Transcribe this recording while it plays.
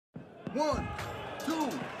1, 2,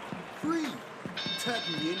 3. Tag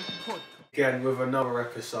me in podcast. Again with another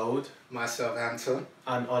episode. Myself, Anton.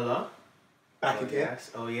 And Ola. Back again.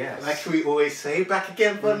 Yes. Oh yes. Like we always say, back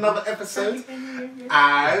again for another episode.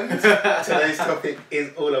 And today's topic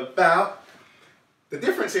is all about the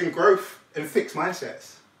difference in growth and fixed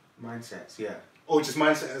mindsets. Mindsets, yeah. Or just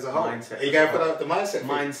mindset as a whole. Mindset Are you going for the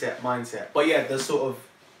mindset? Mindset. But yeah, there's sort of...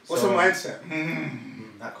 What's a mindset?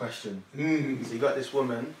 That question. Mm. So you got this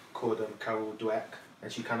woman called Carol Dweck,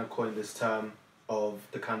 and she kind of coined this term of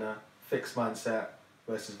the kind of fixed mindset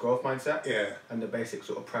versus growth mindset. Yeah. And the basic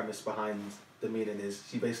sort of premise behind the meaning is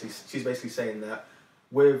she's basically saying that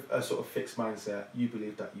with a sort of fixed mindset, you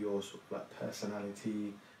believe that your sort of like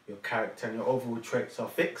personality, your character, and your overall traits are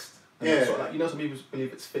fixed. And Yeah. sort of like, you know, some people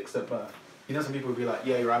believe it's fixed at birth. You know, some people will be like,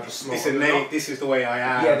 yeah, you're either smart. It's innate. This is the way I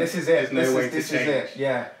am. Yeah, this is it. There's no way to this change. is it.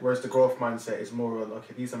 Yeah. Whereas the growth mindset is more on,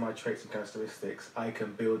 okay, these are my traits and characteristics. I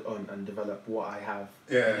can build on and develop what I have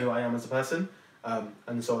and who I am as a person.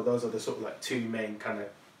 And so those are the sort of like two main kind of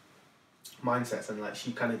mindsets. And like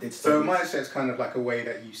she kind of did studies. So mindset's kind of like a way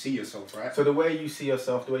that you see yourself, right? So the way you see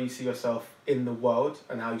yourself, in the world,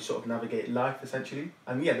 and how you sort of navigate life, essentially,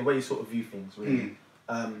 and yeah, the way you sort of view things, really.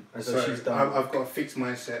 And so she's done. I've got a fixed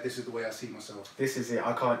mindset. This is the way I see myself. This is it.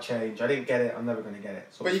 I can't change. I didn't get it. I'm never going to get it.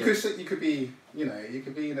 But you could be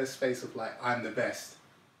in a space of like, I'm the best.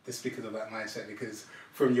 Just because of that mindset. Because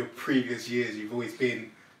from your previous years, you've always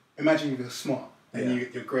been. Imagine you're smart and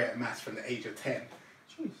you're great at maths from the age of 10.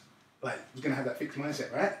 Jeez. Like you're gonna have that fixed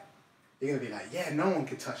mindset, right? You're gonna be like, yeah, no one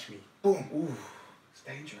can touch me. Boom. Ooh, it's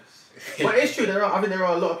dangerous. But it's true. There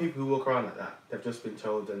are a lot of people who walk around like that. They've just been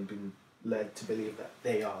told and been led to believe that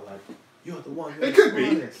they are like, you're the one. It could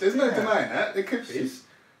be. There's no denying that. It could be.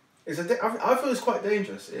 I feel it's quite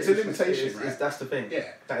dangerous. It's a limitation, right? That's the thing.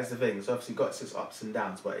 Yeah. That is the thing. So obviously got its ups and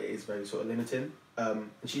downs, but it is very sort of limiting.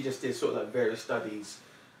 And she just did sort of like various studies.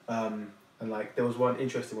 And like there was one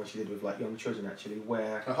interesting one she did with like young children actually,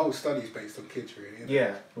 where the whole study is based on kids, really. Isn't it?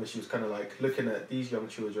 Yeah, where she was kind of like looking at these young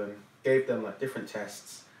children, gave them like different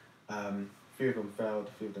tests. A few of them failed,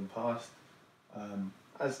 a few of them passed.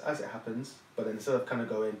 As it happens, but then instead of kind of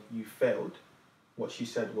going, you failed, what she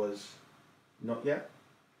said was, not yet.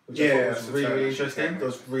 Which I thought was really interesting. That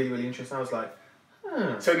was really interesting. I was like,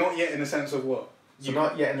 So not yet in the sense of what? So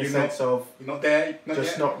not yet in the sense of you're not there,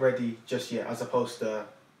 not ready just yet, as opposed to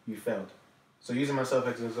you failed. So using myself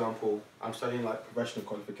as an example, I'm studying like professional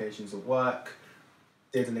qualifications at work,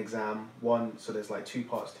 did an exam, so there's like two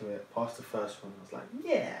parts to it, passed the first one, I was like,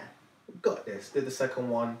 yeah, got this. Did the second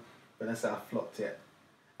one, but then I said I flopped it.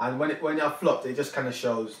 And when I flopped, it just kind of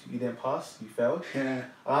shows you didn't pass, you failed. Yeah. And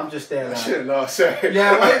I'm just there like... I should have lost, sorry.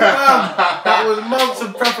 Yeah, wait, that was months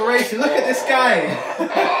of preparation. Look at this guy.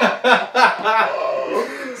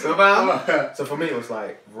 So for me, it was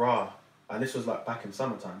like, raw. And this was like back in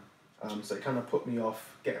summertime. So it kind of put me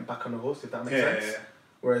off getting back on the horse, if that makes sense. Yeah.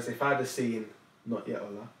 Whereas if I had seen, not yet,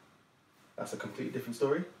 Ola, that's a completely different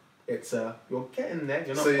story. It's, you're getting there,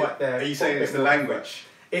 you're not quite there. Are you saying it's the language?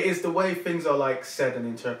 It is the way things are like said and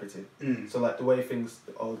interpreted. So like the way things,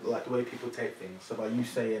 or like the way people take things. So by you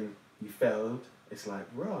saying you failed, it's like,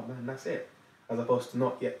 raw, man, that's it. As opposed to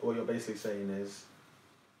not yet, what you're basically saying is,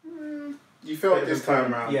 you failed this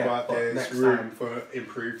time around, yeah, but there's room for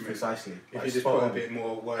improvement. Precisely. If you just put a bit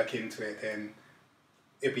more work into it, then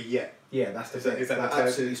it'd be Yeah, that's the thing. Is that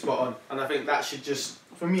absolutely spot on? And I think that should just,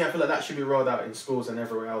 for me, I feel like that should be rolled out in schools and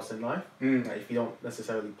everywhere else in life. Like if you don't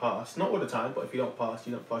necessarily pass, not all the time, but if you don't pass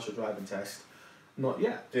your driving test, not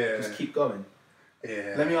yet. Yeah. Just keep going.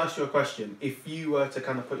 Yeah. Let me ask you a question. If you were to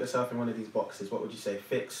kind of put yourself in one of these boxes, what would you say,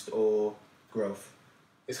 fixed or growth?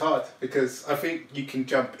 It's hard because I think you can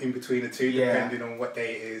jump in between the two depending on what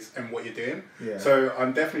day it is and what you're doing. Yeah. So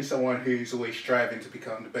I'm definitely someone who's always striving to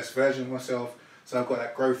become the best version of myself. So I've got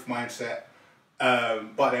that growth mindset.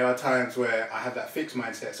 But there are times where I have that fixed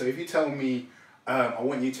mindset. So if you tell me I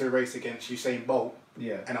want you to race against Usain Bolt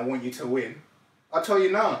and I want you to win, I'll tell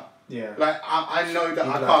you no. Yeah. Like I know that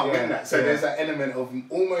I can't win that. So there's that element of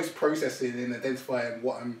almost processing and identifying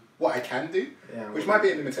what I can do, which might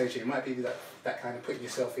be a limitation. It might be that kind of putting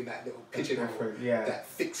yourself in that little pigeonhole, that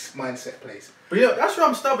fixed mindset place. But you know, that's where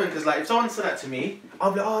I'm stubborn, because like if someone said that to me,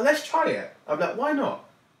 I'll be like, oh, let's try it. I'll be like, why not?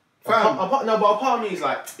 But a part of me is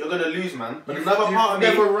like, you're gonna lose, man. But another part of me,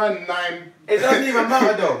 never run 9. It doesn't even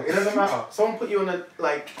matter though. It doesn't matter. Someone put you on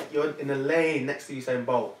you're in a lane next to Usain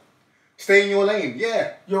Bolt. Stay in your lane,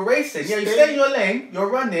 yeah. You're racing, you stay in your lane, you're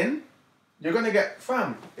running, you're gonna get,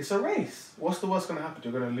 fam, it's a race. What's the worst gonna happen?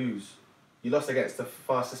 You're gonna lose. You lost against the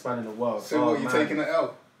fastest man in the world. So what, you taking the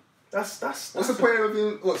L? That's What's the point of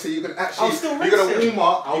being? What? So you're gonna actually, I'll still you're gonna race warm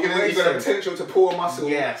up. I'll You're gonna race you got a him. potential to pull a muscle.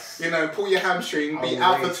 Yes. You know, pull your hamstring, I be will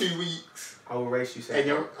out race. for 2 weeks. I will race you. And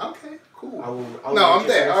you're okay, cool. I will No, I'm race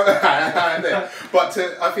there. you. I'm there. But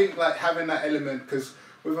I think like having that element, because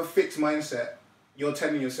with a fixed mindset, you're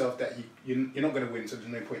telling yourself that you're not going to win, so there's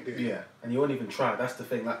no point doing it. Yeah, and you won't even try. That's the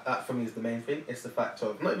thing. That for me is the main thing. It's the fact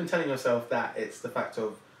of not even telling yourself that. It's the fact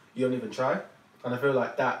of you don't even try. And I feel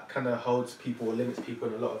like that kind of holds people or limits people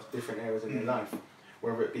in a lot of different areas in their life.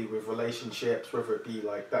 Whether it be with relationships, whether it be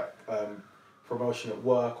like that promotion at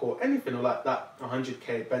work or anything, or like that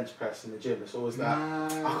 100k bench press in the gym. It's always that, I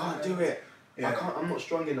can't do it. Yeah. I'm not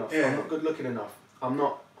strong enough. Yeah. I'm not good looking enough. I'm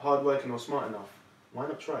not hardworking or smart enough. Why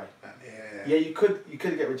not try? Yeah. Yeah, you could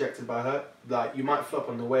get rejected by her. Like, you might flop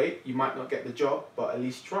on the way, you might not get the job, but at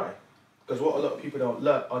least try. Because what a lot of people don't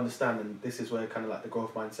understand, and this is where kind of like the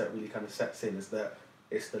growth mindset really kind of sets in, is that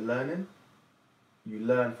it's the learning. You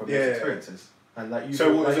learn from those experiences. And like you, so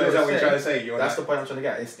like is that what you're trying to say? That's the point I'm trying to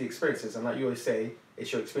get. It's the experiences, and like you always say, it's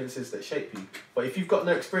your experiences that shape you. But if you've got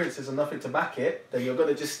no experiences and nothing to back it, then you're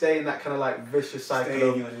gonna just stay in that kind of like vicious cycle. Stay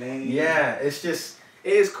in your lane. Yeah, it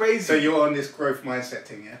is crazy. So you're on this growth mindset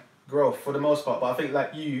thing, yeah? Growth for the most part, but I think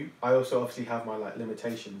like you, I also obviously have my like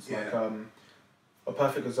limitations. Yeah. Like a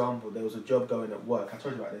perfect example, there was a job going at work. I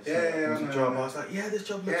told you about this. There was a job. I was like, yeah, this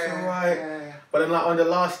job looks alright. Yeah. But then like on the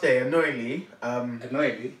last day, annoyingly,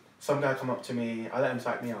 Annoyingly. some guy come up to me. I let him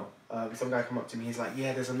psych me out. Some guy come up to me. He's like,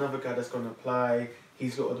 yeah, there's another guy that's going to apply.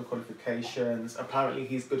 He's got all the qualifications. Apparently,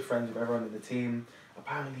 he's good friends with everyone in the team.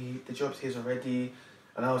 Apparently, the job's his already.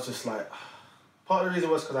 And I was just like, part of the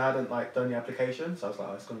reason was because I hadn't like done the application. So I was like,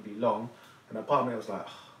 oh, it's going to be long. And then part of me was like,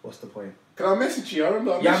 what's the point? Can I message you? I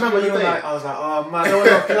remember. I remember you were like, I was like, oh man, I don't want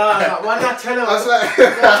to apply. I was like, why did I tell him? I was like,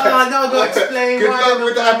 oh, no, I've got to explain. Good luck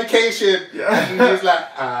with the application. Yeah. And he was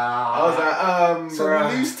like, I was like, so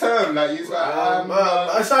we lose term. Like, he's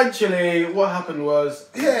like, essentially, what happened was.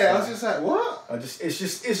 Yeah, I was just like, what? It's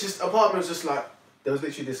just a part of me was just like, there was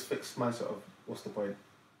literally this fixed mindset of, what's the point?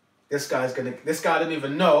 This guy didn't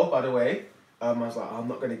even know, by the way. I was like, I'm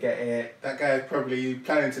not going to get it. That guy probably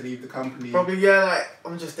planning to leave the company. Probably, yeah, like,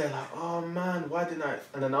 I'm just there like, oh man, why didn't I?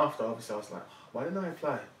 And then after, obviously, I was like, why didn't I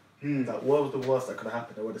apply? Like, what was the worst that could have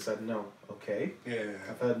happened? I would have said no. Okay. Yeah.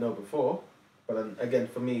 I've heard no before. But then, again,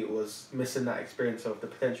 for me, it was missing that experience of the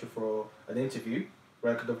potential for an interview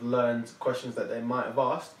where I could have learned questions that they might have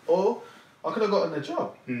asked, or I could have gotten the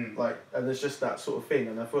job. Like, and it's just that sort of thing.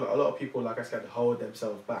 And I feel like a lot of people, like I said, hold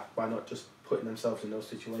themselves back by not just putting themselves in those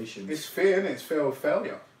situations. It's fear, and it's fear of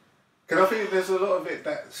failure. Because I think there's a lot of it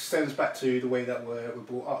that stems back to the way that we're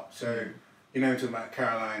brought up. So, you know, talking about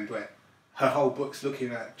Carol Dweck, her whole book's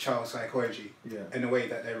looking at child psychology and the way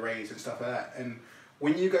that they're raised and stuff like that. And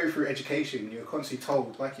when you go through education, you're constantly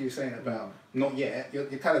told, like you were saying about not yet, you're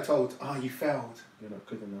kind of told, you failed. You're not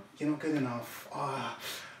good enough. You're not good enough.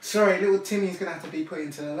 Sorry, little Timmy's going to have to be put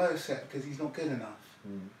into the low set because he's not good enough.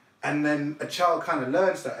 And then a child kind of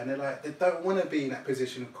learns that, and they're like, they don't want to be in that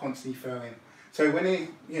position of constantly failing. So when it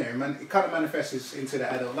kind of manifests into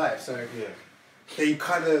the adult life. So they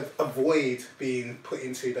kind of avoid being put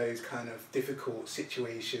into those kind of difficult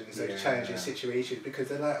situations, those challenging situations, because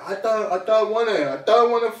they're like, I don't want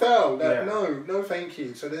to fail. Like, no, thank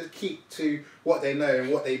you. So they keep to what they know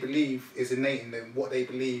and what they believe is innate in them, what they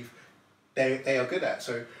believe they are good at.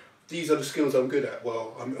 So these are the skills I'm good at.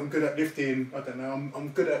 Well, I'm good at lifting, I don't know, I'm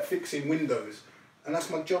good at fixing windows. And that's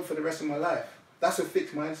my job for the rest of my life. That's a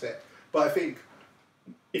fixed mindset. But I think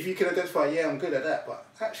if you can identify, I'm good at that, but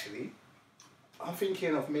actually, I'm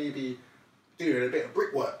thinking of maybe doing a bit of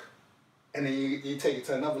brickwork. And then you take it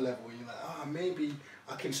to another level. You're like, maybe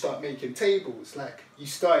I can start making tables. Like, you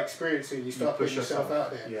start experiencing, you start putting yourself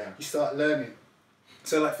out there. Yeah. You start learning.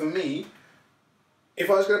 So like for me, if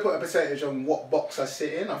I was going to put a percentage on what box I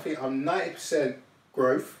sit in, I think I'm 90%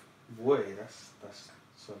 growth. Boy, that's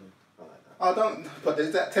solid. I like that. But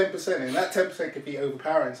there's that 10%, and that 10% could be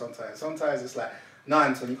overpowering sometimes. Sometimes it's like,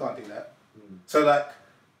 Anton, you can't do that. So like,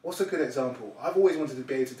 what's a good example? I've always wanted to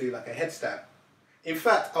be able to do like a headstand. In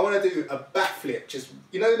fact, I want to do a backflip. Just,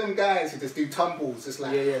 you know them guys who just do tumbles, just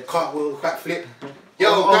like cartwheel, backflip.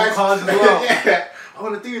 Yo, guys. Cars as well. Yeah, I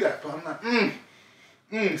want to do that, but I'm like,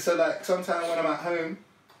 So like, sometimes when I'm at home,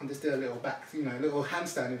 I just do a little little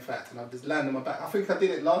handstand in fact, and I just land on my back. I think I did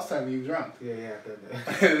it last time he was around. Yeah, I did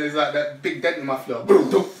it. There's like that big dent in my floor. I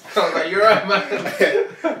was like, you're right,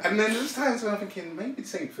 man. And then there's times when I'm thinking, maybe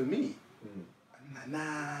this ain't for me. I'm like,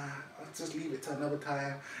 nah, I'll just leave it to another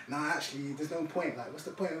time. Nah, actually, there's no point. Like, what's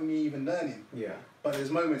the point of me even learning? Yeah. But there's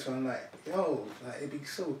moments when I'm like, yo, like, it'd be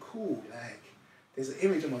so cool. Like, there's an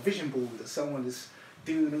image on my vision board that someone is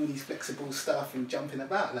doing all these flexible stuff and jumping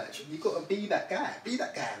about. Like, you got to be that guy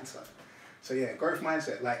and stuff. So yeah, growth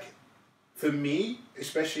mindset. Like, for me,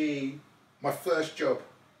 especially my first job,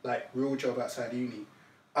 like real job outside uni,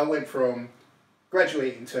 I went from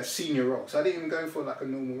graduating to a senior role. So I didn't even go for like a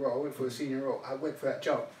normal role. I went for a senior role. I went for that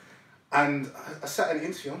job. And I sat in the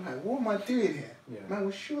interview, I'm like, what am I doing here? Yeah. Man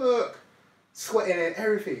was shook, sweating and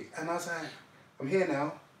everything. And I was like, I'm here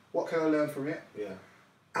now. What can I learn from it? Yeah.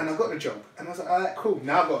 And I got the job. And I was like, all right, cool.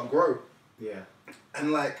 Now I've got to grow. Yeah.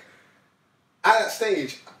 And like, at that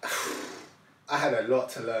stage, I had a lot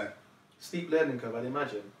to learn. Steep learning curve, I'd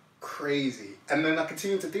imagine. Crazy. And then I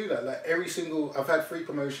continued to do that. Like I've had 3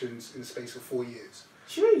 promotions in the space of 4 years.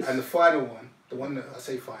 Jeez. And the final one, the one that I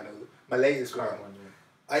say final, my latest one, Yeah.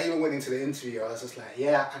 I even went into the interview, I was just like,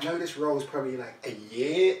 yeah, I know this role is probably like a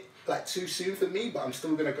year, like too soon for me, but I'm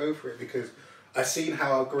still going to go for it because I've seen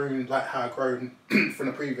how I've grown, from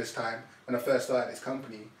the previous time when I first started this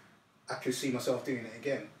company. I could see myself doing it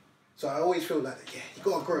again. So I always feel like, yeah, you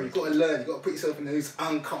got to grow, you got to learn, you got to put yourself in those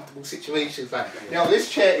uncomfortable situations. Like, this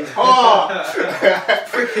chair is hard.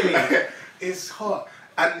 Prickly. It's hot.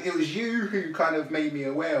 And it was you who kind of made me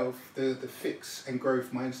aware of the fix and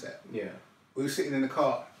growth mindset. Yeah. We were sitting in the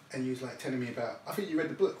car and you was like telling me about, I think you read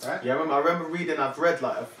the book, right? Yeah, I remember reading, I've read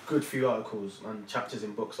like a good few articles and chapters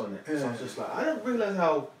in books on it. Yeah. So I was just like, I didn't realise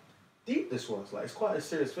how deep this was. Like, it's quite a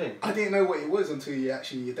serious thing. I didn't know what it was until you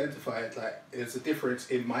actually identified like there's a difference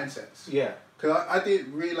in mindsets. Yeah. Because I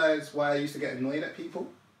didn't realise why I used to get annoyed at people.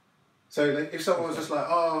 So like, if someone was just like,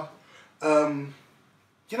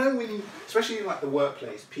 you know, when you, especially in like the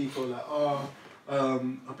workplace, people are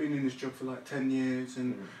like, I've been in this job for like 10 years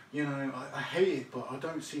and, you know, I hate it, but I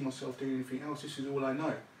don't see myself doing anything else. This is all I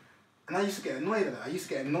know. And I used to get annoyed at that. I used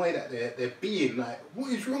to get annoyed at their being like,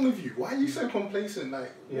 what is wrong with you? Why are you so complacent?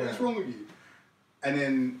 Like, what is wrong with you? And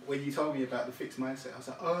then when you told me about the fixed mindset, I was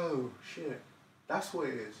like, oh, shit, that's what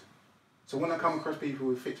it is. So when I come across people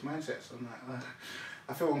with fixed mindsets, I'm like,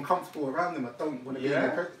 I feel uncomfortable around them. I don't want to be in their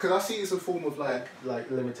presence. Because I see it as a form of like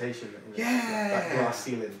limitation. That glass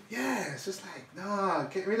ceiling. Yeah, it's just like, nah,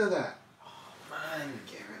 get rid of that. Oh, man.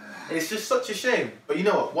 Get rid of that. It's just such a shame. But you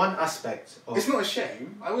know what? One aspect of... It's not a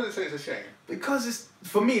shame. I wouldn't say it's a shame. Because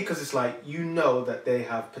it's like, you know that they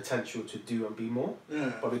have potential to do and be more.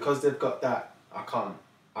 Yeah. But because they've got that, I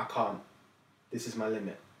can't. This is my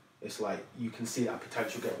limit. It's like, you can see that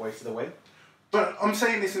potential get wasted away. But I'm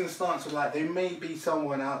saying this in the stance of like, there may be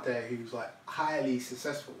someone out there who's like highly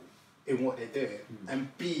successful in what they're doing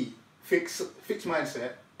and be fixed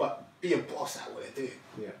mindset, but be a boss at what they're doing.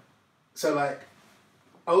 Yeah. So like,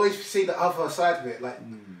 I always see the other side of it. Like,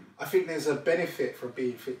 I think there's a benefit for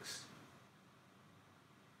being fixed.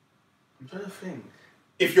 I'm trying to think.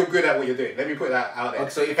 If you're good at what you're doing, let me put that out there.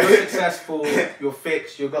 Okay, so if you're successful, you're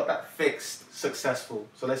fixed, you've got that fixed successful.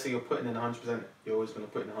 So let's say you're putting in 100%, you're always going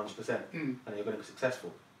to put in 100% and you're going to be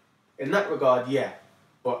successful. In that regard, yeah.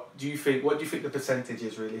 But what do you think the percentage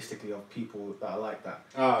is realistically of people that are like that?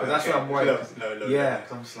 Because that's what I'm worried. No. Yeah,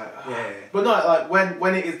 because I'm just like, yeah. But no, like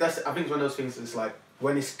when it is, I think it's one of those things that's like,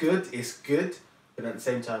 when it's good, but at the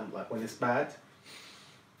same time, like when it's bad,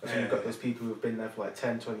 so you've got those people who've been there for like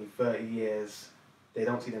 10, 20, 30 years, they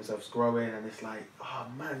don't see themselves growing, and it's like, oh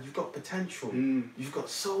man, you've got potential. You've got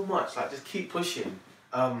so much, like just keep pushing.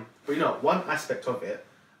 But you know, one aspect of it,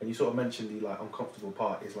 and you sort of mentioned the like uncomfortable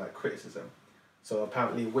part, is like criticism. So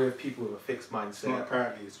apparently with people with a fixed mindset... Not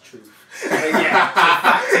apparently, it's true.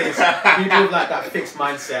 Yeah, so the fact is, people with like that fixed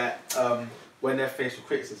mindset, when they're faced with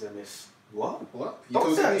criticism, it's, what? You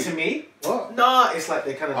Don't say that to me. What? Nah, it's like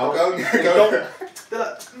they kind of they're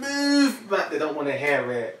like, move back, they don't want to hear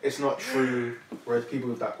it, it's not true. Whereas people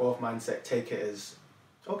with that growth mindset take it as,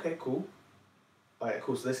 okay, cool. Alright,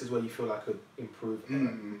 cool, so this is where you feel like could improve.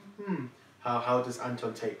 How does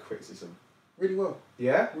Anton take criticism? Really well.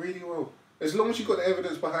 Yeah? Really well. As long as you've got the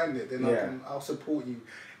evidence behind it, then I'll support you.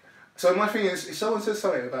 So my thing is, if someone says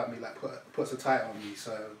something about me, like puts a title on me,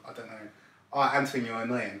 so, I don't know, Anton, you're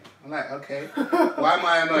annoying. I'm like, okay, why am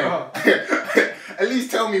I annoying? At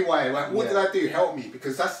least tell me why. Like, what did I do? Help me,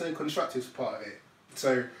 because that's the constructive part of it.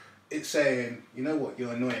 So it's saying, you know what,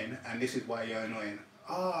 you're annoying, and this is why you're annoying.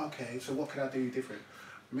 Okay, so what can I do different?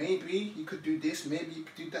 Maybe you could do this, maybe you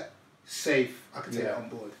could do that. Safe, I could take it on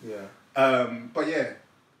board. Yeah. But yeah,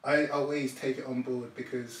 I always take it on board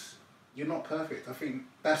because you're not perfect. I think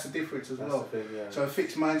that's the difference as well. The thing, yeah. So a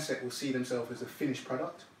fixed mindset will see themselves as a finished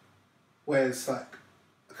product. Whereas like,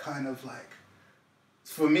 kind of like,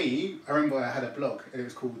 for me, I remember I had a blog and it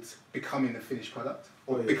was called Becoming the Finished Product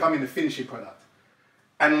or Becoming the Finishing Product.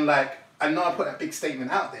 And like, I know I put that big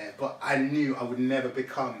statement out there, but I knew I would never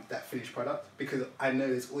become that finished product because I know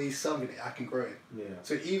there's always something that I can grow in. Yeah.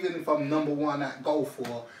 So even if I'm number one at golf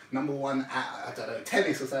or number one at, I don't know,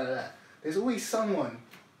 tennis or something like that, there's always someone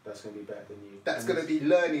that's going to be better than you. That's going to be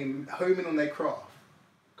learning, homing on their craft,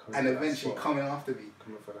 and eventually coming after me.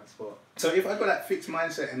 Coming for that spot. So if I've got that fixed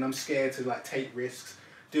mindset and I'm scared to like take risks,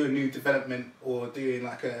 do a new development or doing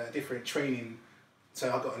like a different training,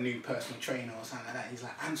 so I've got a new personal trainer or something like that, he's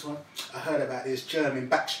like, Anton, I heard about this German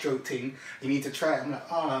backstroke thing, you need to try it. I'm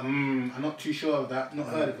like, I'm not too sure of that, not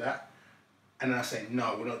heard of that. And then I say,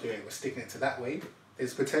 no, we're not doing it, we're sticking it to that way.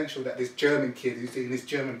 There's potential that this German kid who's doing this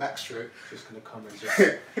German backstroke just going to come and just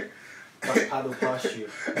paddle past you.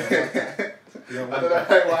 You don't want I don't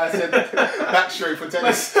know why I said backstroke for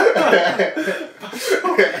tennis.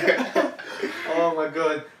 Oh my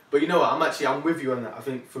god. But you know what, I'm with you on that. I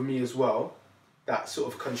think for me as well, that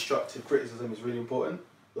sort of constructive criticism is really important.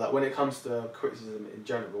 Like when it comes to criticism in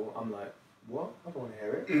general, I'm like, what? I don't want to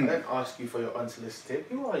hear it. I don't ask you for your unsolicited.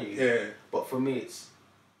 Who are you? Yeah. But for me,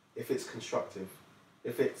 if it's constructive,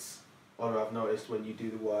 if it's, oh, I've noticed when you do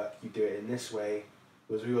the work, you do it in this way,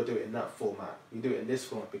 whereas we will do it in that format. You do it in this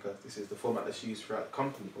format because this is the format that's used throughout the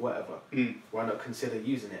company or whatever. Why not consider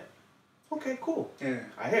using it? Okay, cool. Yeah.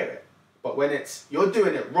 I hear it. But when it's, you're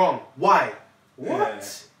doing it wrong, why? What? Yeah.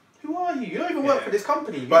 Who are you? You don't even work for this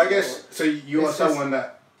company. But I guess, so you are someone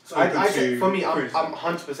that... So for me, I'm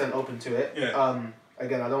 100% open to it. Yeah.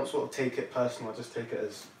 Again, I don't sort of take it personal. I just take it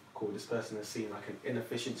as, cool, this person has seen like an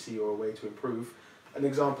inefficiency or a way to improve. An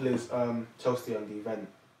example is Toasty on the event.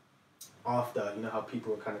 After, you know how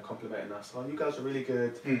people were kind of complimenting us, oh, you guys are really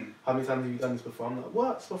good. How many times have you done this before? I'm like,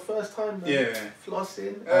 what? It's my first time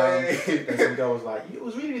flossing. Then some girl was like, it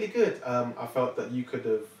was really, really good. I felt that you could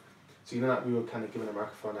have, so you know that we were kind of giving a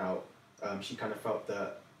microphone out, she kind of felt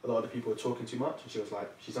that a lot of the people were talking too much, and she was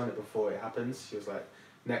like, she's done it before, it happens. She was like,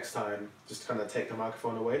 next time, just kind of take the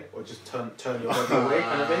microphone away, or just turn your body away,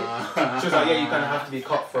 kind of thing. She was like, yeah, you kind of have to be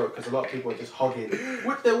cutthroat, because a lot of people are just hogging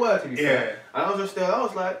with their word, to be fair. And I was just there, I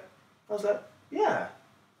was like, yeah.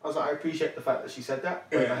 I was like, I appreciate the fact that she said that.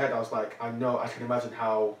 But in my head, I was like, I can imagine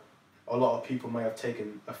how a lot of people may have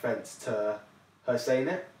taken offence to her saying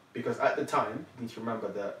it. Because at the time, you need to remember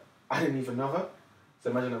that I didn't even know her.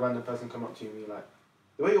 So imagine a random person come up to you and be like,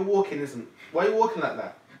 the way you're walking isn't, why are you walking like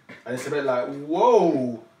that? And it's a bit like,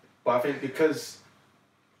 whoa. But I think because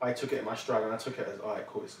I took it in my stride and I took it as, alright,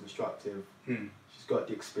 cool, it's constructive. She's got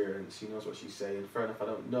the experience, she knows what she's saying. Fair enough, I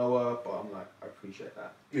don't know her, but I'm like, I appreciate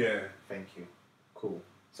that. Yeah. Thank you. Cool.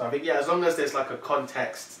 So I think, yeah, as long as there's like a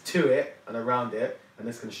context to it and around it and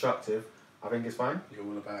it's constructive, I think it's fine. You're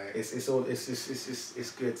all about it. It's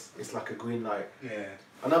good. It's like a green light. Yeah.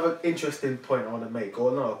 Another interesting point I want to make,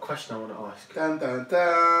 or no, a question I want to ask. Dun, dun,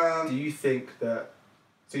 dun. Do you think that,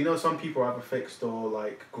 so you know some people are either fixed or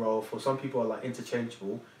like growth, or some people are like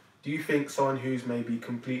interchangeable. Do you think someone who's maybe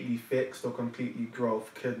completely fixed or completely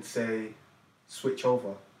growth can say switch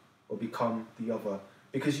over or become the other?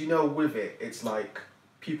 Because you know with it, it's like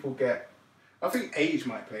people get... I think age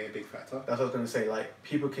might play a big factor. That's what I was going to say. Like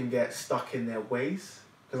people can get stuck in their ways.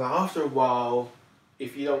 Because like, after a while,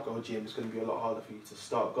 if you don't go to gym, it's going to be a lot harder for you to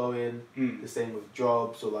start going. The same with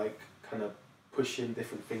jobs or like kind of pushing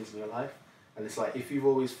different things in your life. And it's like if you've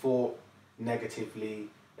always thought negatively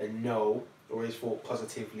and no, or always thought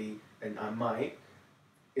positively and I might,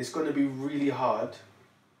 it's going to be really hard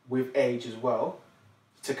with age as well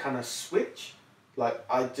to kind of switch. Like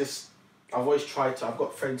I've always tried to, I've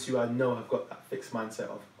got friends who I know have got that fixed mindset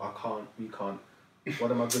of I can't, we can't.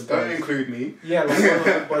 One of my good boys. Don't include me. Yeah, like one of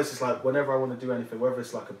my good boys is like whenever I want to do anything, whether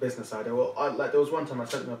it's like a business idea, well, like there was one time I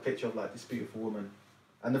sent him a picture of like this beautiful woman,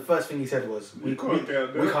 and the first thing he said was, we can't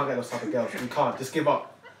get those type of girls. We can't. Just give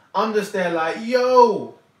up. I'm just there like,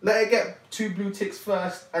 yo, let it get 2 blue ticks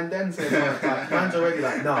first, and then say no. Like, man's already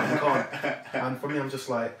like, no, we can't. And for me, I'm just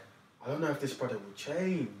like, I don't know if this product will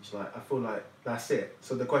change. Like, I feel like that's it.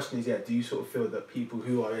 So the question is, yeah, do you sort of feel that people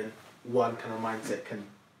who are in one kind of mindset can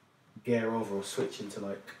gear over or switch into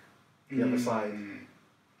like the other side?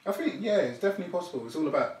 I think, yeah, it's definitely possible. It's all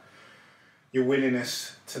about your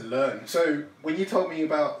willingness to learn. So when you told me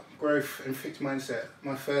about growth and fixed mindset,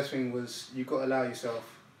 my first thing was you got to allow yourself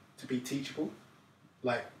to be teachable.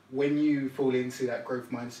 Like when you fall into that growth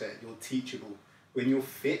mindset, you're teachable. When you're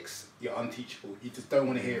fixed, you're unteachable. You just don't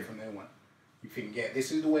want to hear it from anyone. You think, yeah,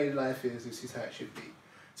 this is the way life is, this is how it should be.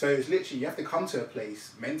 So it's literally, you have to come to a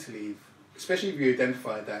place mentally, especially if you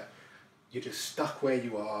identify that you're just stuck where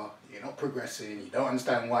you are, you're not progressing, you don't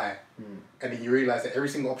understand why. And then you realise that every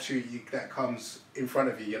single opportunity that comes in front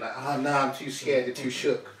of you, you're like, oh no, I'm too scared, you're too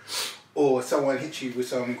shook. or someone hits you with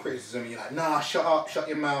some criticism, you're like, nah, shut up, shut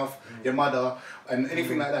your mouth, your mother, and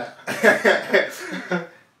anything like that.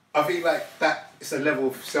 I think like that it's a level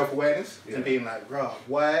of self-awareness and being like, bro,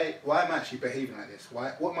 why am I actually behaving like this?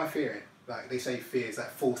 What am I fearing? Like they say fear is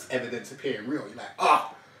like false evidence appearing real. You're like,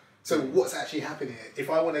 so what's actually happening here? If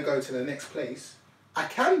I want to go to the next place, I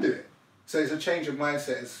can do it. So it's a change of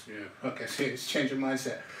mindset. So it's change of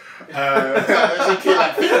mindset. Like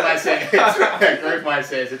mindset, growth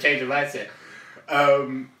mindset is a change of mindset.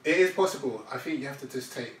 It is possible. I think you have to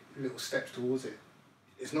just take little steps towards it.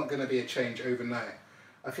 It's not going to be a change overnight.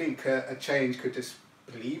 I think a change could just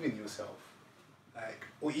believe in yourself, like,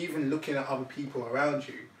 or even looking at other people around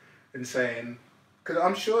you and saying, because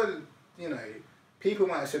I'm sure, you know, people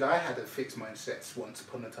might have said I had a fixed mindset once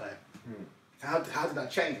upon a time. How did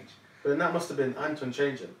that change? But then that must have been Anton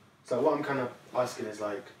changing. So what I'm kind of asking is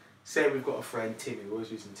like, say we've got a friend, Timmy, we're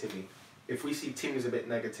always using Timmy. If we see Timmy's a bit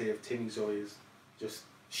negative, Timmy's always just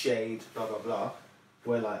shade, blah, blah, blah,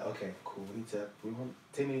 we're like, okay, cool, we want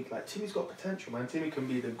Timmy, like, Timmy's got potential, man. Timmy can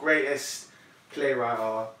be the greatest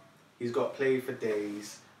playwright. He's got played for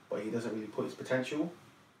days, but he doesn't really put his potential.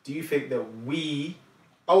 Do you think that we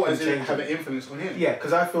as in have an influence on him? Yeah,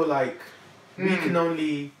 because I feel like we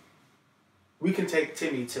can take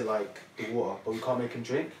Timmy to like the water, but we can't make him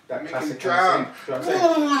drink. That make classic him drown. Kind of thing. You know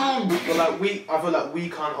what I'm saying? But like I feel like we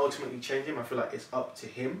can't ultimately change him. I feel like it's up to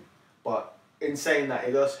him. But in saying that,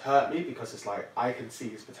 it does hurt me because it's like I can see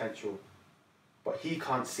his potential, but he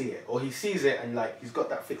can't see it, or he sees it and like he's got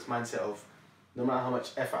that fixed mindset of no matter how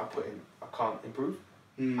much effort I put in, I can't improve.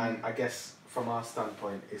 And I guess from our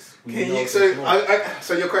standpoint, it's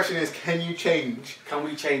so your question is, can you change? Can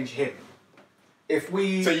we change him? If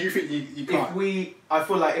we... So you think you can't? I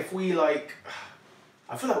feel like we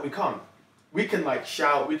can't. We can like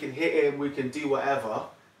shout, we can hit him, we can do whatever.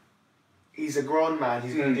 He's a grown man,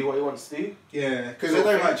 he's going to do what he wants to do. Yeah, because they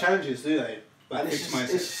don't like challenges, do they? Like fixed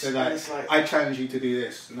mindset. So like, I challenge you to do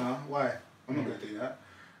this. No, why? I'm not going to do that.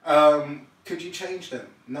 Could you change them?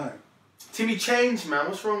 No. Timmy, change, man.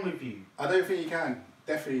 What's wrong with you? I don't think you can.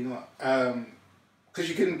 Definitely not. Because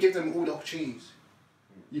you can give them all the opportunities.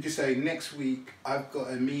 You could say, next week, I've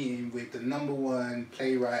got a meeting with the #1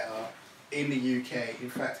 playwright in the UK, in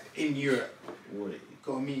fact, in Europe.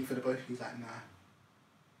 Got a meeting for the both of you. He's like, nah.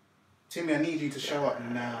 Timmy, I need you to show up.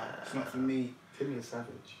 Nah, it's not for me. Timmy is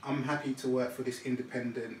savage. I'm happy to work for this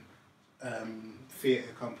independent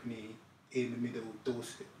theatre company in the middle of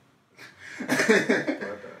Dorset.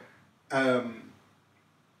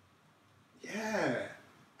 Yeah.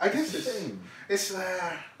 I guess it's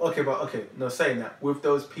no, saying that with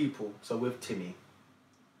those people, so with Timmy,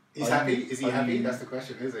 he's happy. Is he happy? That's the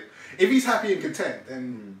question, is it? If he's happy and content,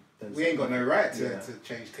 then we ain't got no right to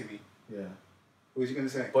change Timmy. Yeah. What was you gonna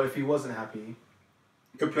say? But if he wasn't happy,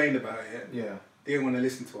 complained about it. Yeah. Didn't want to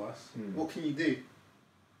listen to us. What can you do?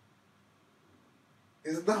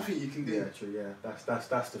 There's nothing you can do. Yeah, true. Yeah, that's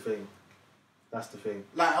the thing. That's the thing.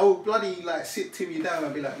 Like, I would bloody like sit Timmy down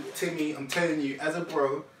and be like, Timmy, I'm telling you, as a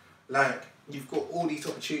bro, like, you've got all these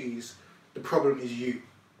opportunities. The problem is you.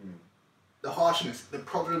 The harshness. The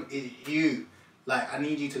problem is you. Like, I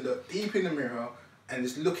need you to look deep in the mirror and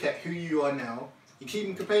just look at who you are now. You keep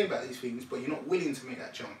on complaining about these things, but you're not willing to make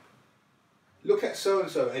that jump. Look at so and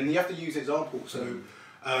so, and you have to use examples. So,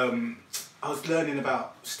 I was learning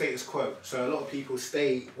about status quo. So a lot of people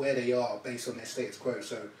stay where they are based on their status quo.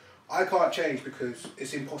 So I can't change because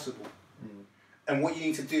it's impossible. And what you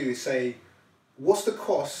need to do is say, what's the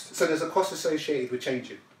cost? So there's a cost associated with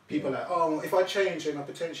changing. People are like, oh, if I change, then I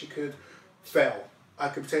potentially could fail. I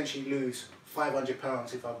could potentially lose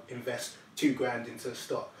 £500 if I invest $2,000 into a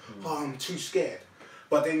stock. Oh, I'm too scared.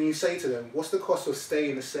 But then you say to them, what's the cost of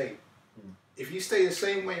staying the same? If you stay the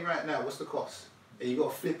same way right now, what's the cost? And you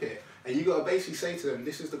got to flip it. And you got to basically say to them,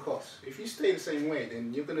 this is the cost. If you stay the same way,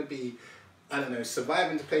 then you're going to be, I don't know,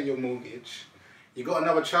 surviving to pay your mortgage. You got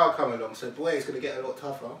another child coming along, so boy, it's going to get a lot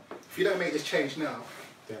tougher. If you don't make this change now,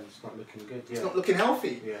 then it's not looking good. It's not looking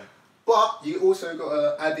healthy. Yeah. But you also got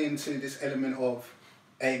to add into this element of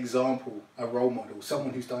an example, a role model,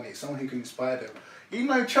 someone who's done it, someone who can inspire them. You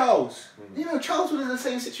know Charles. You know Charles was in the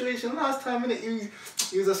same situation last time, innit?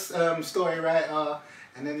 He was a story writer,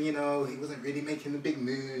 and then, you know, he wasn't really making the big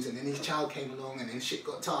moves, and then his child came along, and then shit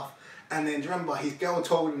got tough. And then, do you remember, his girl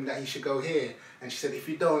told him that he should go here, and she said, if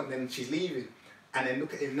you don't, then she's leaving. And then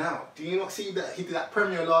look at him now. Do you not see that he did that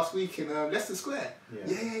premiere last week in Leicester Square?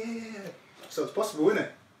 Yeah. So it's possible, isn't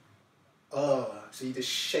it? Oh, so you just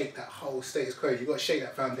shake that whole status quo. You've got to shake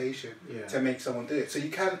that foundation to make someone do it. So you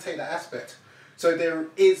can take that aspect. So there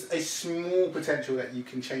is a small potential that you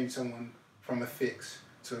can change someone from a fix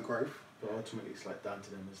to a growth. But ultimately, it's like down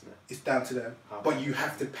to them, isn't it? It's down to them. How But you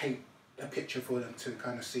have to paint a picture for them to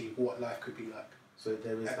kind of see what life could be like. So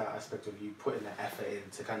there is that aspect of you putting the effort in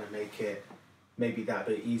to kind of make it maybe that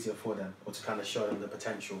bit easier for them, or to kind of show them the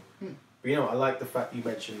potential. But you know, I like the fact you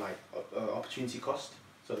mentioned like opportunity cost.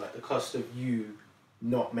 So like the cost of you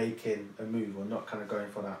not making a move or not kind of going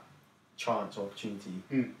for that chance or opportunity,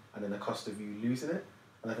 and then the cost of you losing it.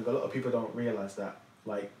 And I think a lot of people don't realise that.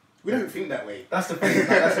 Like, we don't think that way. That's the thing. Like,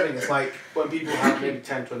 that's the thing. It's like when people have maybe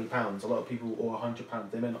 £10, £20, a lot of people, or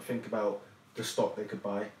 £100, they may not think about the stock they could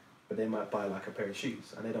buy, but they might buy like a pair of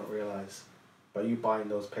shoes, and they don't realise by you buying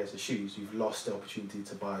those pairs of shoes, you've lost the opportunity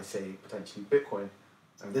to buy, say, potentially Bitcoin.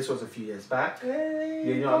 And this was a few years back. You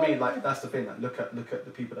know what I mean? Like, that's the thing. Like, look at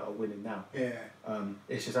the people that are winning now. Yeah.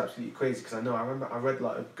 It's just absolutely crazy, because I remember I read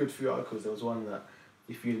like a good few articles. There was one that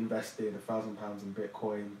if you'd invested £1,000 in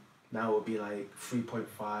Bitcoin, now it would be like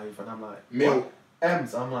 3.5, and I'm like, what?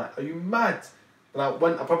 M's. I'm like, are you mad? But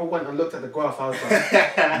I probably went and looked at the graph. I was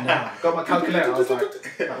like, nah. Got my calculator. I was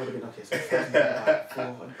like, that would have been okay. So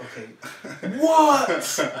 4, okay.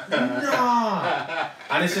 What? Nah.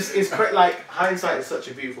 And it's like hindsight is such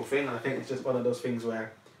a beautiful thing, and I think it's just one of those things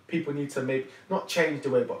where people need to maybe not change the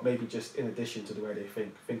way, but maybe just in addition to the way they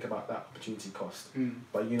think about that opportunity cost.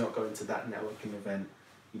 But you're not going to that networking event.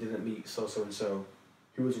 You didn't meet so and so,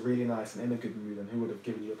 who was really nice and in a good mood, and who would have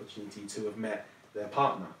given you the opportunity to have met their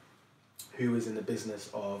partner, who is in the business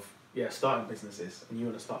of starting businesses, and you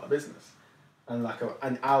want to start a business, and like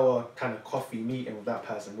an hour kind of coffee meeting with that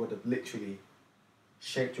person would have literally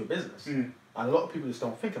shaped your business. And a lot of people just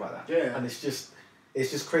don't think about that. And it's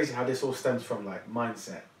just crazy how this all stems from like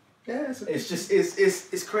mindset. Yeah,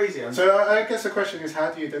 it's crazy. And so I guess the question is,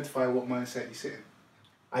 how do you identify what mindset you sit in?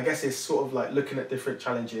 I guess it's sort of like looking at different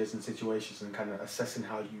challenges and situations and kind of assessing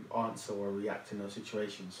how you answer or react in those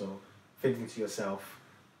situations. So thinking to yourself,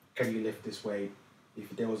 can you lift this weight? If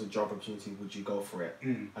there was a job opportunity, would you go for it?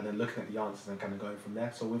 And then looking at the answers and kind of going from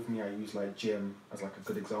there. So with me, I use like gym as like a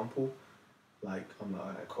good example. Like, I'm like,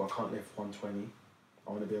 alright, cool, I can't lift 120.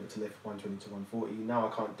 I want to be able to lift 120 to 140. Now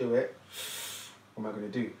I can't do it. What am I going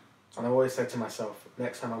to do? And I've always said to myself,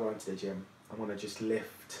 next time I go into the gym, I'm going to just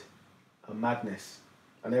lift a madness.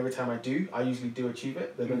 And every time I do, I usually do achieve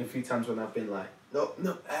it. There's been a few times when I've been like, no,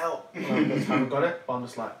 out. And I haven't got it, but I'm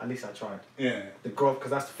just like, at least I tried. Yeah. The growth,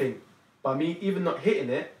 because that's the thing. By me even not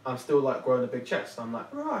hitting it, I'm still like growing a big chest. I'm like,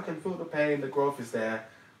 oh, I can feel the pain, the growth is there.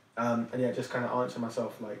 And yeah, just kind of answering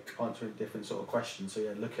myself, like answering different sort of questions. So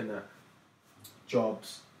yeah, looking at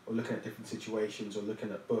jobs, or looking at different situations, or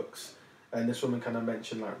looking at books. And this woman kind of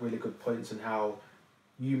mentioned like really good points, and how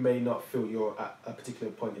you may not feel you're at a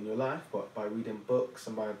particular point in your life, but by reading books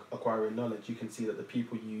and by acquiring knowledge, you can see that the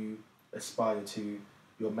people you aspire to,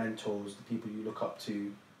 your mentors, the people you look up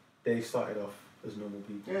to, they started off as normal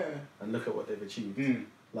people. Yeah. And look at what they've achieved.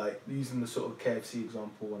 Like using the sort of KFC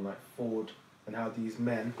example, and like Ford, and how these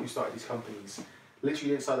men who started these companies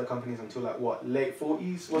literally didn't start the companies until like what, late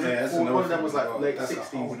 40s? Was it? One of them was like late 60s.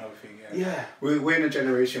 That's a whole other thing, yeah. We're in a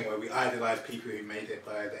generation where we idolise people who made it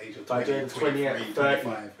by the age of 20, 28, 30,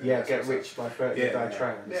 25. Yeah, get rich by 30 and die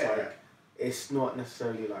trying. It's Yeah. like, it's not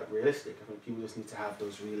necessarily like realistic. I think people just need to have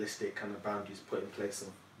those realistic kind of boundaries put in place of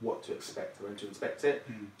what to expect and when to expect it.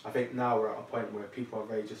 I think now we're at a point where people are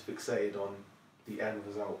very just fixated on the end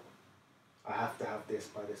result. I have to have this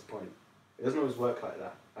by this point. It doesn't always work like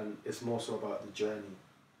that, and it's more so about the journey.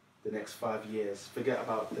 The next 5 years, forget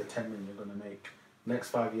about the 10 million you're going to make. The next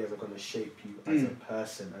 5 years are going to shape you as a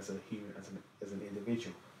person, as a human, as an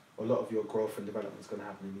individual. A lot of your growth and development is going to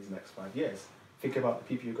happen in these next 5 years. Think about the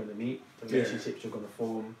people you're going to meet, the relationships you're going to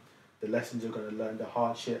form, the lessons you're going to learn, the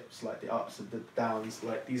hardships, like the ups and the downs.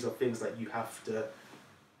 Like, these are things that you have to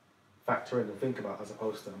factor in and think about, as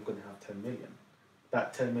opposed to, I'm going to have 10 million.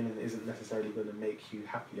 That 10 million isn't necessarily going to make you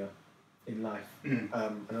happier in life. And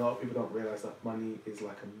a lot of people don't realise that money is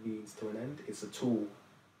like a means to an end. It's a tool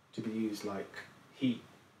to be used like heat,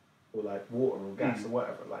 or like water or gas or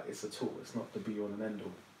whatever. Like, it's a tool. It's not the be all and end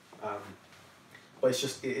all. But it's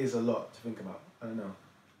just, it is a lot to think about. I don't know.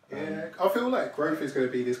 Yeah, I feel like growth is going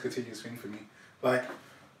to be this continuous thing for me. Like,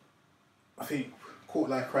 I think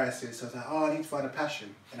quarter life crisis, I was like, oh, I need to find a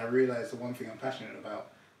passion. And I realised the one thing I'm passionate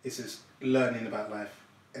about is just learning about life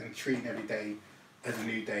and treating every day as a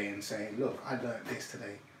new day and saying, look, I learned this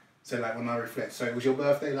today. So like, when I reflect, so it was your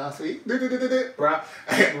birthday last week? Brap.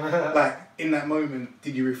 Like, in that moment,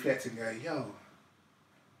 did you reflect and go, yo,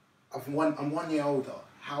 I'm 1 year older,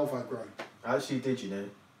 how have I grown? I actually did, you know.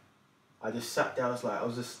 I just sat down, I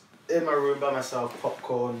was just in my room by myself,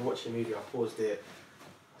 popcorn, watching a movie, I paused it.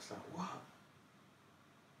 I was like,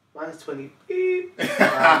 what? Mine's 20. Beep.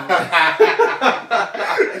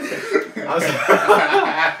 was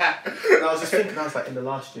just thinking, I was like, in the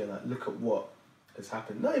last year, like, look at what has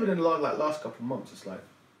happened. Not even in the last couple of months, it's like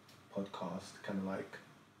podcast, kind of like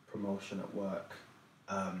promotion at work,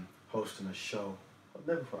 hosting a show. I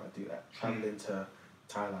never thought I'd do that. Traveling to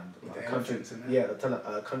Thailand, like a country,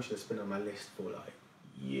 a country that's been on my list for like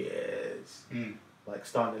years. Like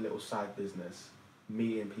starting a little side business,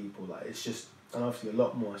 meeting people, like it's just, and obviously a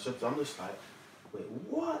lot more. So I'm just like, wait,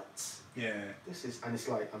 what? Yeah. This is, and it's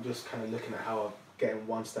like I'm just kind of looking at how I'm getting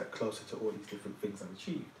one step closer to all these different things I've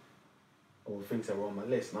achieved, or things that were on my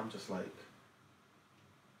list, and I'm just like,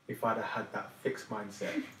 if I'd have had that fixed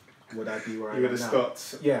mindset, would I be where I am now? You would have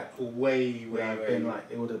stopped. Yeah. Way. Been like,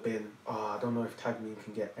 it would have been, I don't know if Tag Me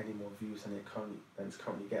can get any more views than it's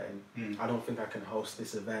currently getting. I don't think I can host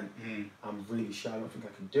this event. I'm really shy. I don't think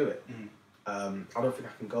I can do it. I don't think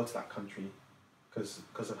I can go to that country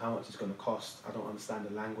because of how much it's going to cost. I don't understand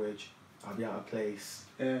the language. I'll be out of place.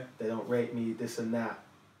 Yeah. They don't rate me, this and that.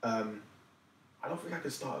 I don't think I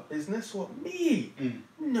could start a business. What, me?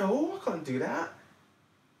 No, I can't do that.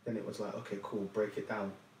 Then it was like, okay, cool, break it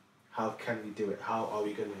down. How can we do it? How are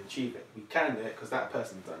we going to achieve it? We can do it because that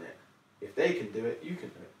person's done it. If they can do it, you can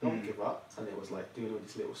do it. Don't give up. And it was like doing all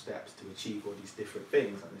these little steps to achieve all these different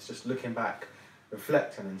things. And it's just looking back,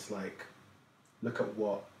 reflecting, and it's like, look at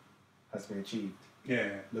what has been achieved.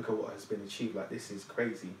 Yeah. Look at what has been achieved. Like, this is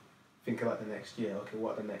crazy. Think about the next year. Okay,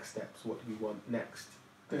 what are the next steps? What do we want next?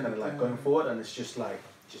 Kind of like going forward. And it's just like,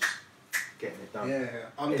 just getting it done. Yeah,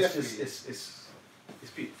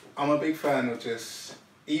 It's beautiful. I'm a big fan of just,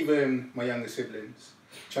 even my younger siblings,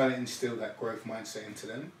 trying to instill that growth mindset into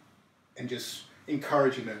them and just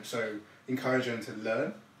encouraging them. So encouraging them to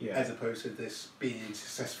learn as opposed to this being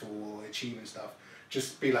successful or achieving stuff.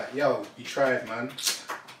 Just be like, yo, you tried, man.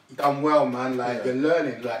 You done well, man. Like, you're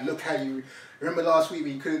learning. Like, look how you, remember last week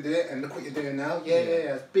when you couldn't do it and look what you're doing now? Yeah.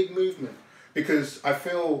 It's big movement. Because I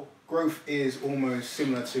feel growth is almost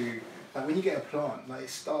similar to, like when you get a plant, like it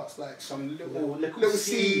starts like some little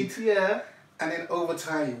seed. Yeah. And then over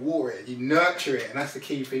time you water it, you nurture it, and that's the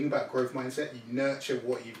key thing about growth mindset. You nurture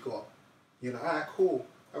what you've got. You're like, alright, cool,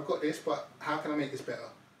 I've got this, but how can I make this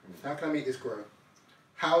better? How can I make this grow?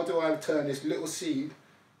 How do I turn this little seed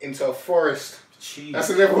into a forest? Jeez. That's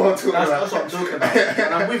the level I'm talking about. That's what I'm talking about.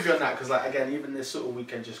 And I'm with you on that, because like, again, even this sort of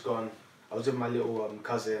weekend just gone, I was with my little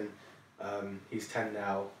cousin, he's 10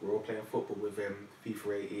 now, we're all playing football with him,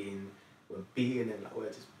 FIFA 18, we're beating him, like we're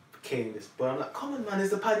just killing this, but I'm like, come on man,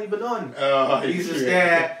 is the pad even on? He's just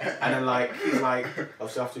there, and then like, he's like,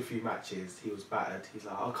 obviously after a few matches, he was battered, he's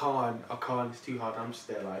like, I can't, it's too hard. I'm just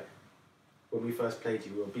there like, when we first played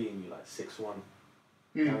you, we were beating you like 6-1,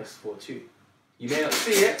 now it's 4-2. You may not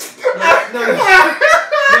see it, no,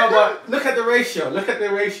 but look at the ratio,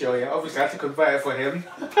 yeah, obviously I had to convert it for him.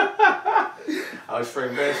 I was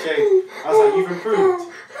throwing bare shade. I was like, you've improved.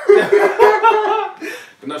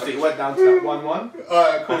 But no, so it went down to that 1-1.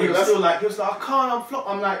 Cool. And he was still like, I can't, I'm flop.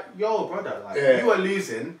 I'm like, yo, brother, like, you were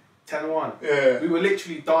losing 10-1. Yeah. We were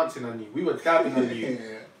literally dancing on you. We were dabbing on you.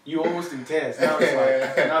 You were almost in tears. Now it's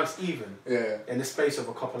like, now it's even. Yeah. In the space of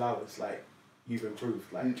a couple hours, like, you've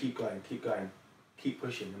improved. Like, keep going, keep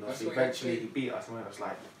pushing. And obviously eventually he beat us, and I was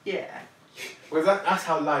like, yeah. Well, that's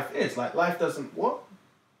how life is. Like, life doesn't, what?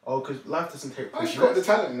 Oh, because life doesn't take prisoners. You've got the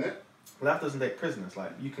talent in it. Life doesn't take prisoners.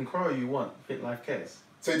 Like, you can cry all you want. You think life cares.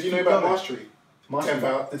 So do you know about mastery?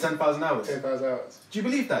 The 10,000 hours. 10,000 hours. Do you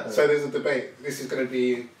believe that though? So there's a debate. This is going to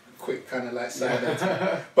be a quick kind of like silent.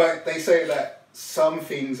 But they say that some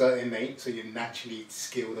things are innate, so you're naturally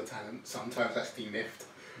skilled or talent. Sometimes that's de-mythed.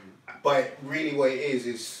 But really what it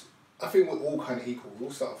is I think we're all kind of equal. We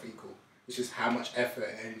all start off equal. It's just how much effort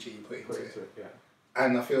and energy you put into it. Yeah.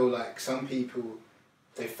 And I feel like some people,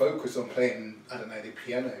 they focus on playing, I don't know, the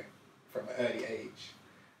piano from an early age.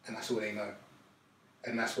 And that's all they know.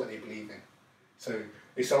 And that's what they believe in. So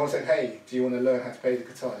if someone said, hey, do you want to learn how to play the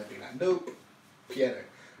guitar? They'd be like, nope, piano.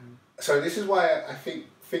 So this is why I think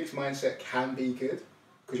fixed mindset can be good,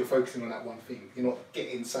 because you're focusing on that one thing. You're not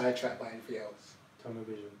getting sidetracked by anything else. Tunnel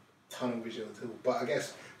vision. Tunnel vision at all. But I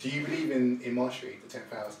guess, do you believe in mastery, the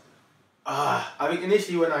 10,000? I mean,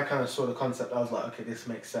 initially when I kind of saw the concept, I was like, okay, this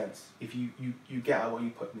makes sense. If you get out what you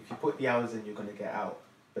put in. If you put the hours in, you're going to get out.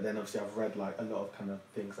 But then obviously I've read like a lot of kind of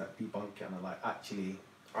things that debunk it, and I'm like, actually,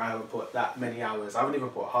 I haven't put that many hours. I haven't even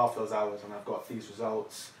put half those hours, and I've got these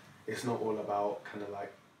results. It's not all about kind of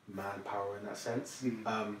like manpower in that sense.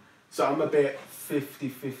 So I'm a bit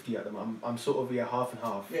 50-50 at the moment. I'm sort of half and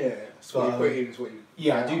half. Yeah, so what you put in is what you...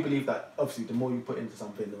 Yeah, I do believe that obviously the more you put into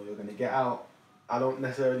something, the more you're going to get out. I don't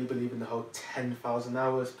necessarily believe in the whole 10,000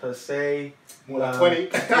 hours per se. More like 20.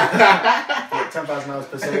 10,000 hours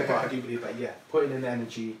per se, but I do believe that, yeah, putting in the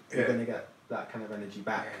energy, you're going to get that kind of energy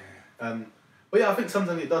back. But yeah, I think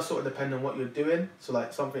sometimes it does sort of depend on what you're doing. So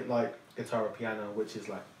like something like guitar or piano, which is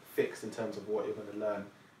like fixed in terms of what you're going to learn.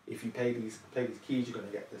 If you play these keys, you're going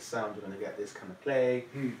to get this sound, you're going to get this kind of play.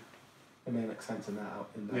 It may make sense in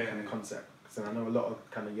that kind of concept. Because I know a lot of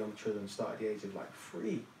kind of young children start at the age of like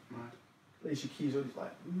 3. Plays your keys all just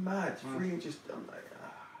like mad, 3 and just, I'm like,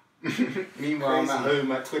 Meanwhile, I'm at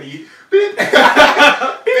home at 20.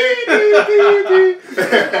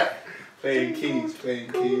 playing keys.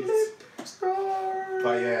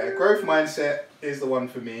 But yeah, growth mindset is the one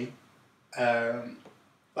for me.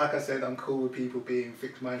 Like I said, I'm cool with people being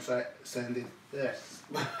fixed mindset,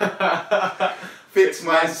 fixed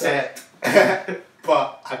mindset,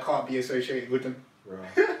 but I can't be associated with them. Right.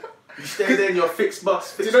 You stay there in your fixed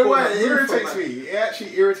bus. Do you know what? It irritates me. It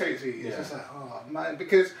actually irritates me. It's just like, oh man,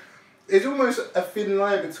 because there's almost a thin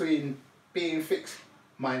line between being fixed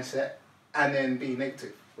mindset and then being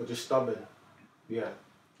negative. Or just stubborn. Yeah.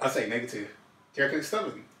 I say negative. Do you reckon it's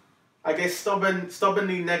stubborn? I guess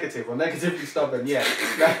stubbornly negative or negatively stubborn, yeah.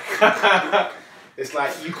 It's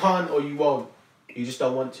like you can't or you won't. You just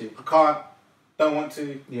don't want to. I can't, don't want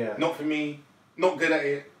to. Yeah. Not for me. Not good at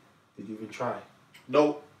it. Did you even try?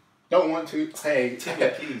 Nope. Don't want to. Hey. Timmy,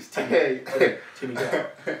 please. Timmy. Hey. Timmy, get out.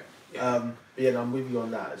 But yeah, no, I'm with you on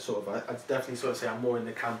that. Sort of, I'd definitely sort of say I'm more in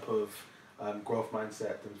the camp of growth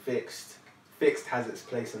mindset than fixed. Fixed has its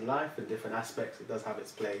place in life in different aspects. It does have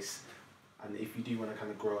its place. And if you do want to kind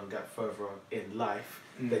of grow and get further in life,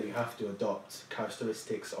 then you have to adopt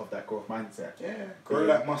characteristics of that growth mindset. Yeah, grow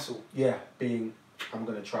that muscle. Yeah, being, I'm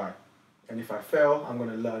going to try. And if I fail, I'm going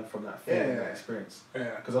to learn from that failure and that experience.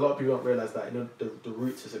 Yeah. Because a lot of people don't realise that, you know, the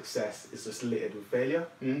route to success is just littered with failure.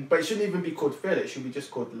 But it shouldn't even be called failure. It should be just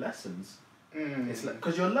called lessons. It's like,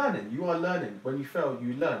 because you're learning. You are learning. When you fail,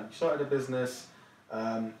 you learn. You started a business,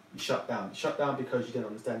 you shut down. You shut down because you didn't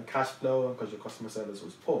understand cash flow and because your customer service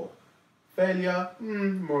was poor. Failure,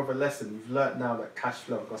 more of a lesson. You've learnt now that cash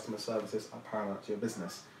flow and customer services are paramount to your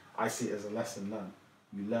business. I see it as a lesson learned.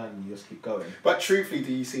 You learn and you just keep going. But truthfully,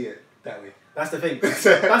 do you see it that way? That's the thing. That's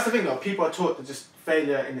the thing, though. People are taught that just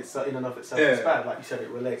failure in and of itself is bad. Like you said, it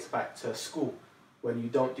relates back to school. When you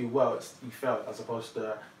don't do well, you failed, as opposed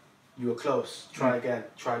to you were close. Try again.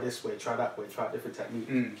 Try this way. Try that way. Try a different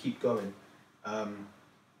technique. Keep going. So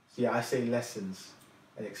yeah, I say lessons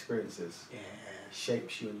and experiences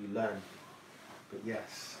shapes you and you learn. But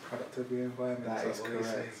yes, product of the environment. That is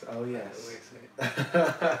correct. Oh yes.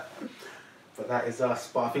 But But that is us.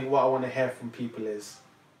 But I think what I want to hear from people is,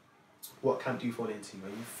 what camp do you fall into? Are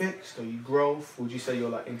you fixed? Are you growth? Would you say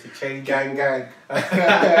you're like interchangeable? gang.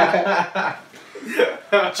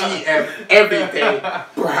 GM every day.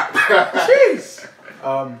 Jeez.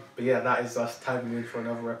 But yeah, that is us tagging in for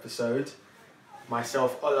another episode.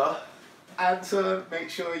 Myself, Ola. Anton,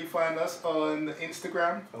 make sure you find us on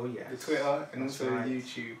Instagram, Oh yes. the Twitter, and That's also right.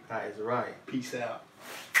 YouTube. That is right. Peace out.